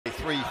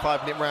3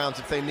 5-minute rounds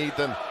if they need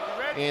them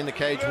in the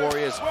Cage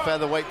Warriors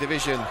featherweight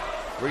division.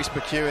 Reece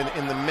McEwan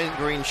in the mint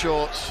green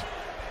shorts,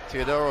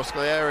 Teodoro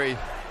Scolieri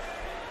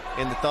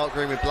in the dark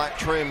green with black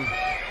trim.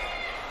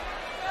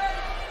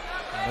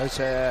 Nice,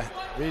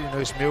 really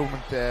nice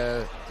movement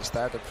to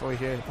start the fight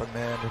here from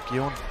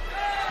McEwan.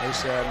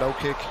 Nice low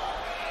kick.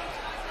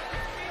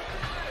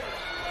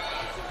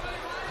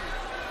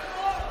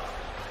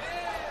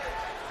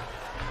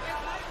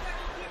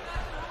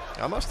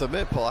 I must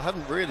admit, Paul, I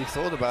hadn't really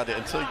thought about it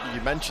until you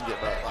mentioned it,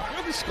 but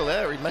how does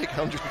Scolieri make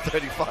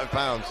 135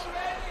 pounds?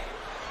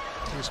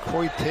 He's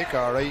quite thick,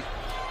 all right.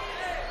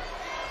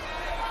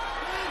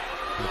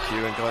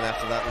 McEwan going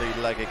after that lead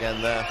leg again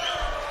there.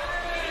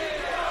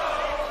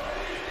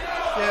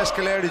 Yeah,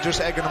 Scolieri just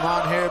egging him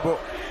on here, but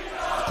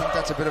I think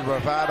that's a bit of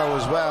bravado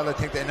as well. I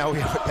think they know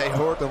they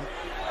hurt him.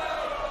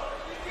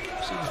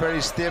 Seems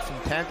very stiff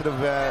and tentative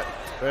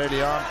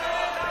early on.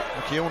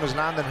 McEwan is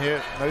landing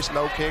here. Nice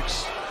low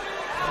kicks.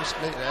 Nice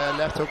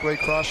left hook, right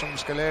cross from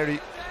Scolieri.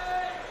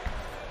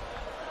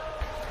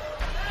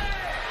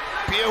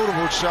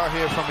 Beautiful shot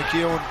here from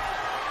McEwan.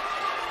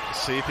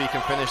 Let's see if he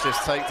can finish this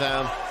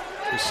takedown.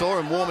 We saw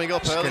him warming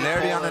up early.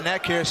 Scolieri on the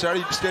neck here. Sorry,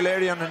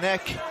 Scolieri on the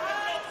neck.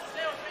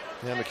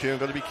 Yeah, McEwan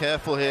got to be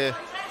careful here.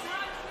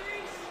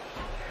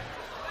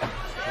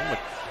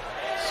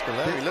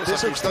 Scolieri looks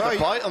like he's got a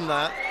bite on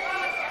that.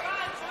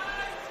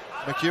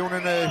 McEwan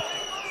in a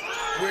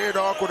weird,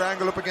 awkward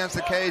angle up against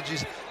the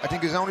cage. I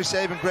think his only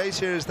saving grace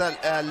here is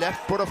that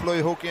left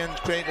butterfly hook in,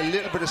 creating a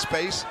little bit of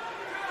space.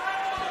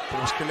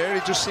 But if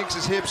Scolieri just sinks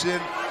his hips in,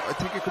 I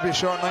think it could be a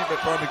short night for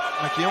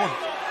McEwan.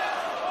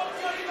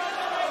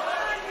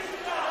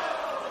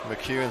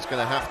 McEwan's going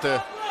to have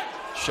to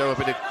show a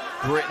bit of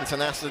grit and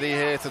tenacity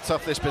here to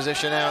tough this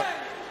position out.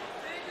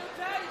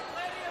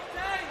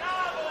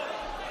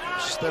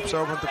 Steps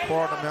over into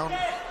quarter mount.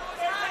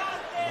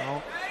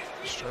 No,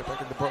 straight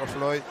back into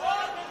butterfly.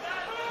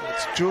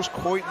 It's just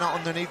quite not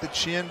underneath the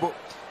chin, but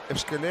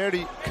if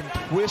Scolieri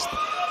can twist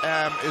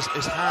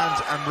his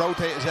hands and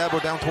rotate his elbow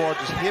down towards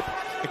his hip,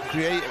 it can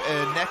create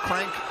a neck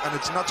crank, and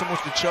it's not so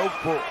much the choke,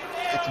 but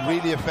it's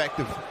really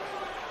effective.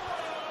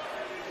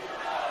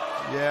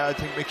 Yeah, I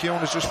think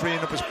McEwan is just freeing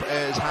up his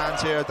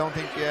hands here. I don't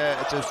think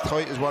it's as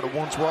tight as what it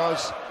once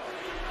was.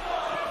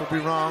 Could be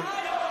wrong.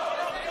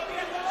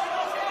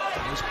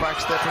 Nice back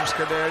step from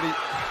Scolieri.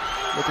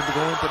 Looking to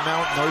go into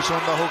mount. Nice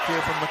underhook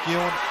here from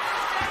McEwan.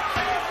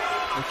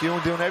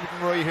 McEwan doing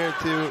everything right here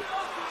to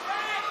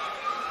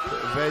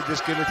evade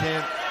this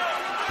guillotine.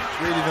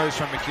 It's really nice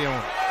from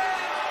McEwan.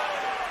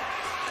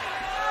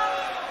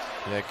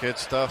 Yeah, good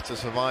stuff to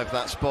survive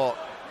that spot.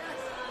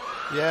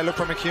 Yeah, look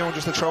for McEwan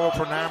just to throw up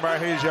for an armbar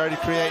here. He's already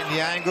creating the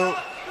angle.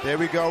 There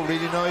we go,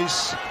 really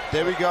nice.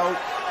 There we go.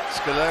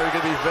 Scolieri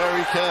going to be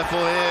very careful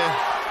here.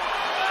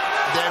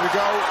 There we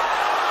go.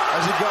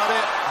 Has he got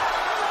it?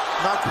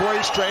 Not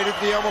quite, straight into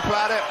the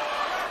omoplata.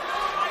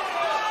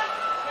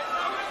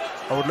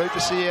 I would like to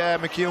see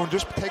McEwan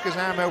just take his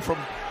arm out from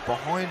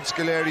behind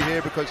Scolieri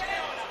here, because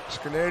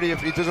Scolieri,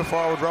 if he does a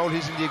forward roll,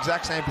 he's in the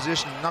exact same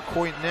position. Not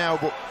quite now,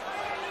 but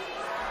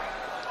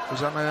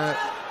he's on a...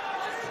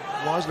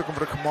 was looking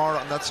for the Kimura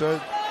on that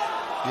side.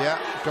 Yeah,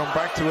 going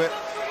back to it.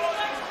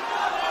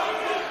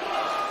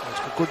 It's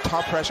got good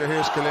top pressure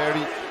here,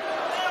 Scolieri.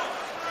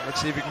 Let's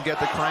see if he can get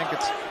the crank.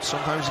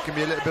 Sometimes it can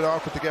be a little bit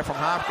awkward to get from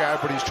half guard,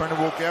 but he's trying to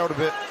walk out of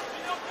it.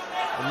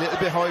 A little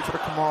bit high for the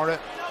Kimura.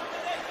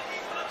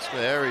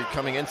 Scolieri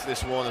coming into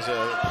this one as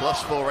a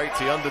plus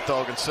 480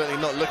 underdog, and certainly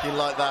not looking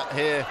like that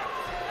here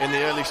in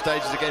the early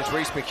stages against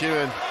Reece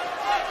McEwan.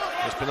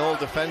 It's been all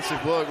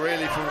defensive work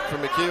really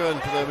from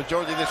McEwan for the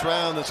majority of this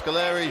round, and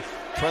Scolieri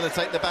trying to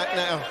take the back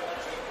now.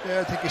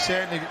 Yeah, I think he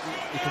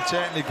can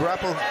certainly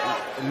grapple.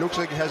 It looks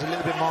like he has a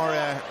little bit more,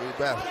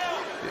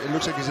 it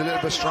looks like he's a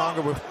little bit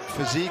stronger with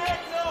physique.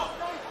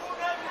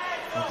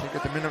 I think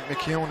at the minute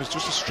McEwan is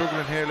just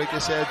struggling here, like I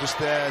said,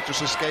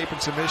 just escaping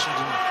submissions,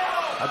 and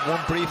had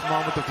one brief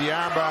moment of the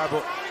armbar,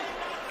 but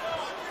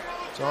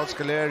it's all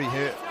Scolieri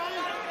here.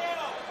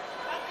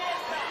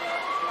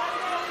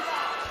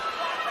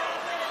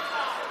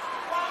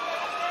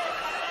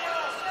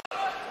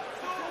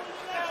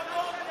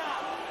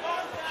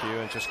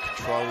 McEwan just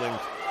controlling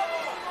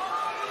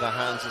the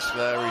hands of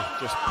Scolieri,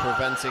 just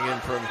preventing him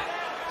from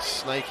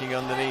snaking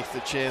underneath the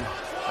chin,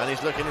 and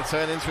he's looking to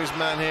turn into his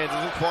man here.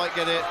 Doesn't quite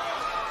get it.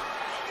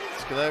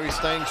 Scolieri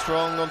staying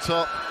strong on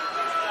top.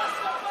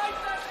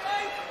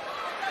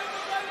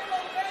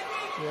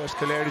 Yeah,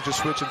 Scolieri just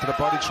switching to the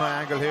body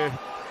triangle here.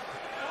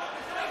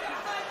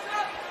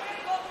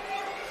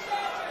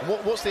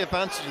 What's the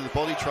advantage of the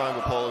body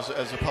triangle, Paul,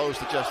 as opposed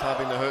to just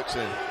having the hooks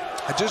in?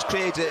 It just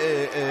creates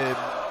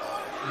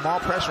more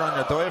pressure on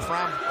your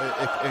diaphragm.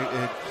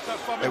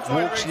 It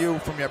walks you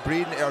from your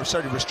breathing, or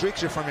sorry,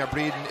 restricts you from your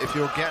breathing if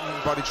you're getting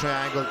body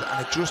triangled,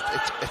 and it's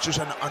just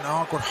an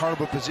awkward,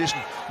 horrible position.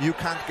 You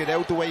can't get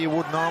out the way you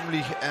would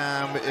normally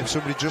if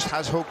somebody just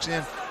has hooks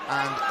in,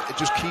 and it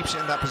just keeps you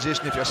in that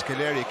position. If you're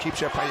Scolieri, it keeps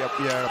your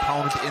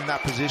opponent in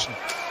that position.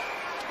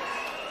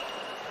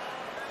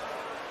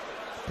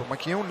 But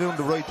McEwan doing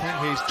the right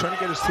thing. He's trying to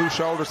get his two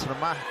shoulders to the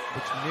mat,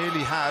 which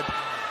nearly had.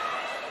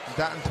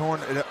 That in turn,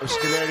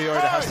 Scolieri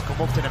either has to come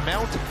up to the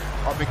mount,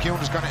 or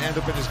McEwan is going to end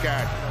up in his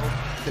guard.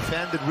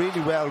 Defended really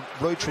well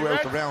right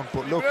throughout the round,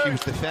 but look, he was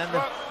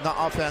defending, not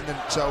offending,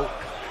 so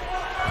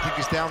I think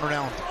he's down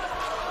around.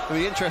 It'll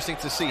be interesting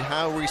to see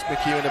how Reece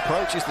McEwan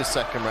approaches this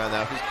second round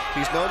now.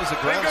 He's known as a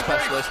ground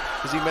specialist.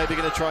 Is he maybe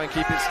going to try and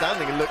keep it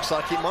standing? It looks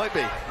like it might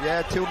be.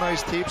 Yeah, two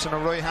nice teeps on the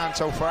right hand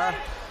so far.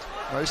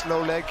 Nice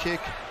low leg kick.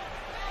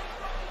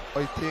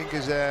 I think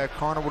his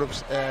corner would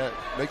have,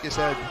 like you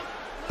said,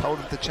 told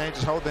him to change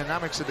his whole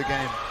dynamics of the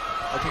game.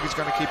 I think he's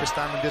going to keep it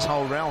standing this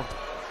whole round.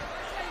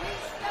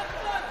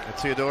 And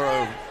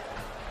Teodoro,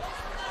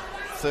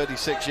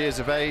 36 years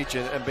of age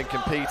and been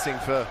competing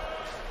for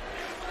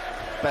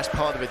best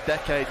part of a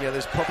decade. You know,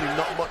 there's probably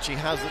not much he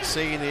hasn't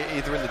seen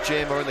either in the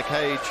gym or in the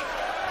cage.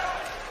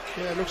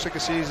 Yeah, it looks like a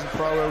seasoned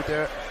pro out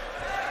there.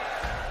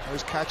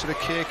 Nice catch of the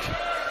kick,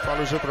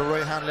 follows up with a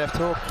right hand left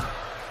hook.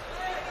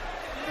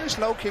 Nice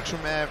low kicks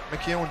from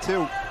McEwan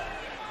too.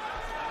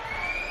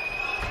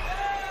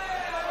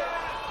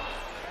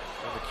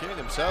 McEwan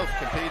himself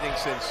competing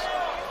since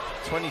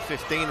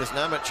 2015 as an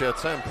amateur,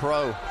 turned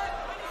pro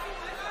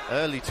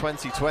early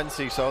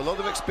 2020, so a lot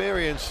of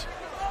experience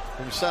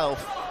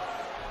himself.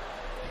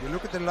 If you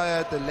look at the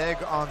leg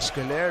on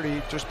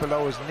Scolieri just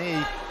below his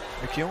knee,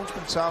 McEwan's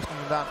been softening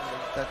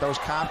those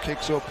calf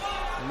kicks up.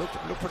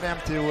 Look for them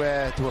to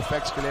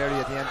affect Scolieri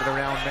at the end of the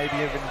round, maybe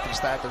even at the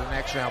start of the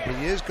next round, but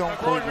he is going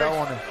quite low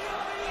on it.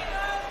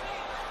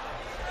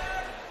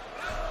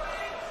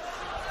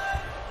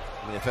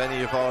 I mean, if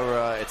any of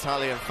our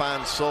Italian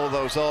fans saw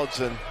those odds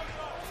and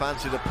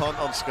fancied a punt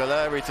on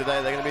Scolieri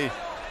today, they're going to be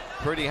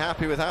pretty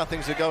happy with how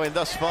things are going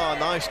thus far.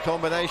 Nice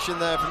combination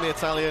there from the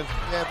Italian.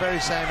 Yeah, very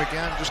same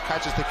again, just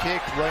catches the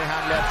kick, right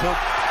hand left hook.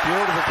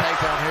 Beautiful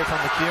takedown here from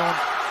McEwan.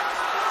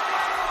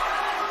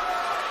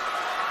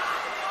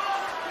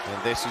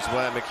 And this is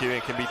where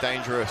McEwan can be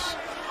dangerous.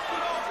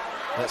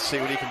 Let's see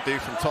what he can do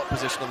from top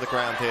position on the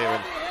ground here,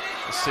 and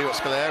let's see what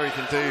Scolieri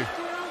can do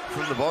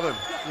from the bottom.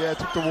 Yeah,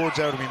 took the words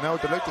out of me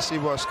mouth. I'd like to see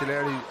what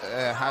Scolieri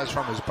has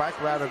from his back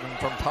rather than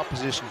from top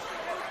position.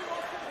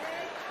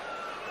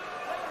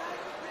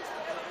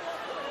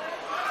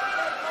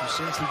 He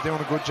seems to be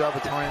doing a good job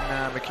of tying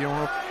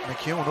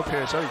McEwan up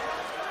here. Sorry.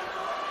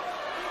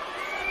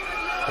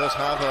 Does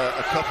have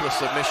a couple of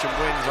submission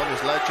wins on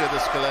his ledger. The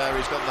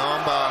Scolieri's got an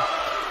armbar,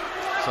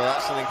 so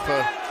that's something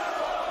for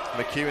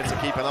McEwan to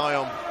keep an eye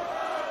on.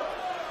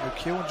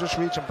 McEwan just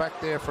reaching back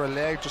there for a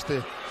leg, just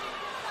to,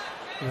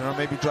 you know,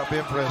 maybe drop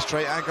in for a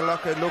straight ankle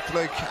lock. It looked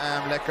like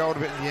let go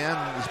of it in the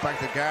end. He's back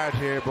to guard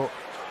here, but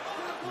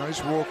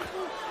nice work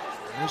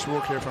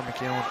here from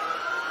McEwan.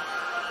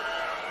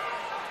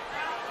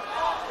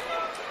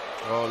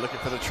 Oh, looking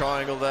for the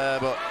triangle there,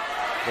 but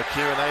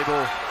McEwan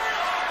able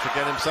to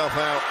get himself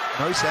out.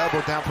 Nice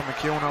elbow down from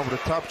McEwan over the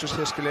top, just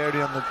hit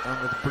Scolieri on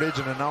the bridge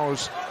and the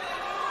nose.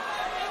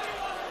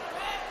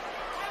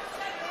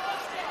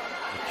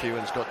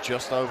 McEwan's got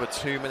just over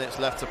 2 minutes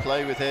left to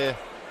play with here.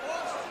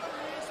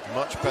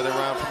 Much better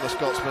round from the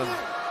Scotsman.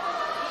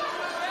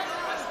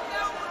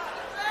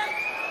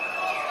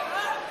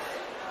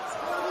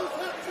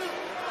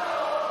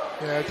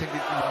 Yeah, I think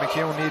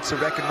McEwan needs to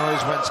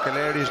recognise when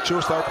Scolieri is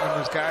just opening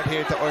his guard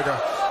here to either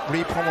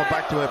re-pummel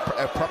back to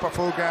a proper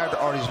full guard,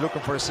 or he's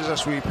looking for a scissor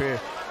sweep here.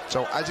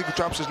 So as he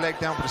drops his leg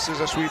down for the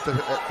scissor sweep,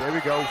 there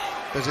we go.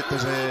 There's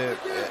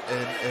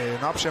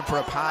an option for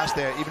a pass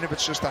there, even if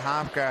it's just a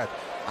half guard.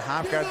 A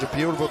half guard is a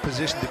beautiful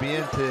position to be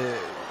in to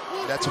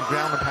let some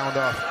ground and pound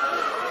off.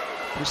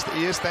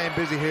 He is staying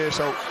busy here,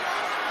 so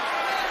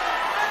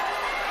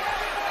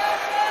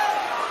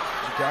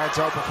the guard's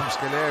open from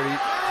Scolieri.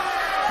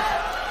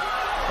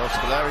 Well,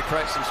 Scolieri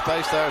creates some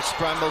space there and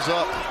scrambles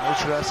up.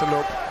 Nice wrestle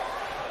up.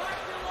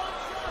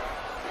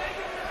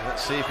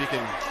 Let's see if he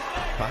can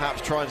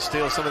perhaps try and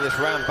steal some of this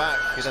round back.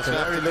 He doesn't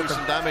have to do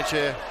some damage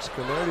here.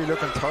 Scolieri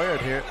looking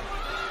tired here.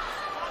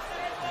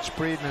 He's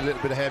breathing a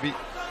little bit heavy.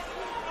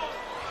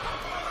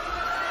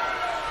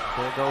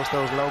 There goes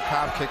those low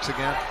calf kicks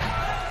again.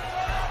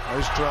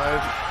 Nice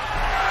drive.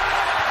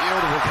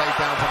 Beautiful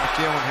takedown from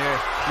McEwan here.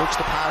 Looks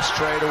to pass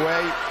straight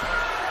away.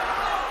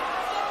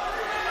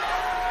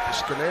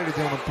 Scolieri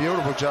doing a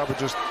beautiful job of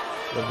just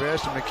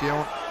reversing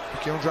McEwan.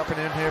 McEwan dropping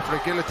in here for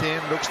a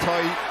guillotine. Looks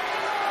tight.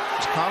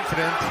 He's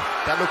confident.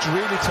 That looks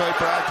really tight,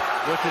 Brad.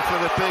 Looking for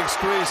the big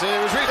squeeze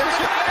here. Reece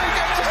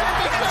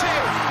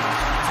McEwan.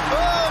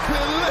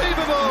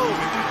 Unbelievable!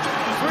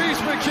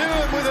 Reece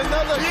McEwan with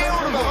another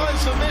from behind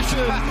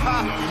submission.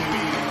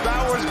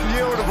 That was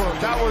beautiful.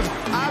 That was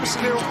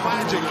absolute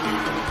magic.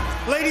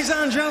 Ladies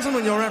and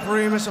gentlemen, your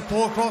referee, Mr.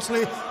 Paul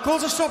Crossley,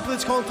 calls a stop to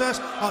this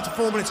contest after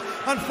 4 minutes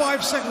and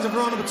 5 seconds of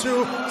round number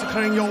 2,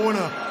 declaring your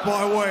winner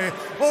by way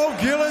of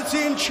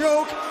guillotine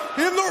choke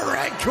in the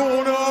red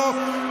corner,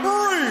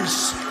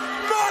 Reece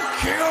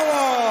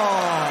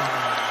McEwan.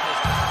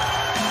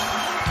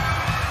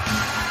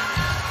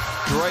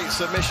 Great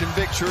submission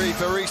victory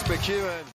for Reece McEwan.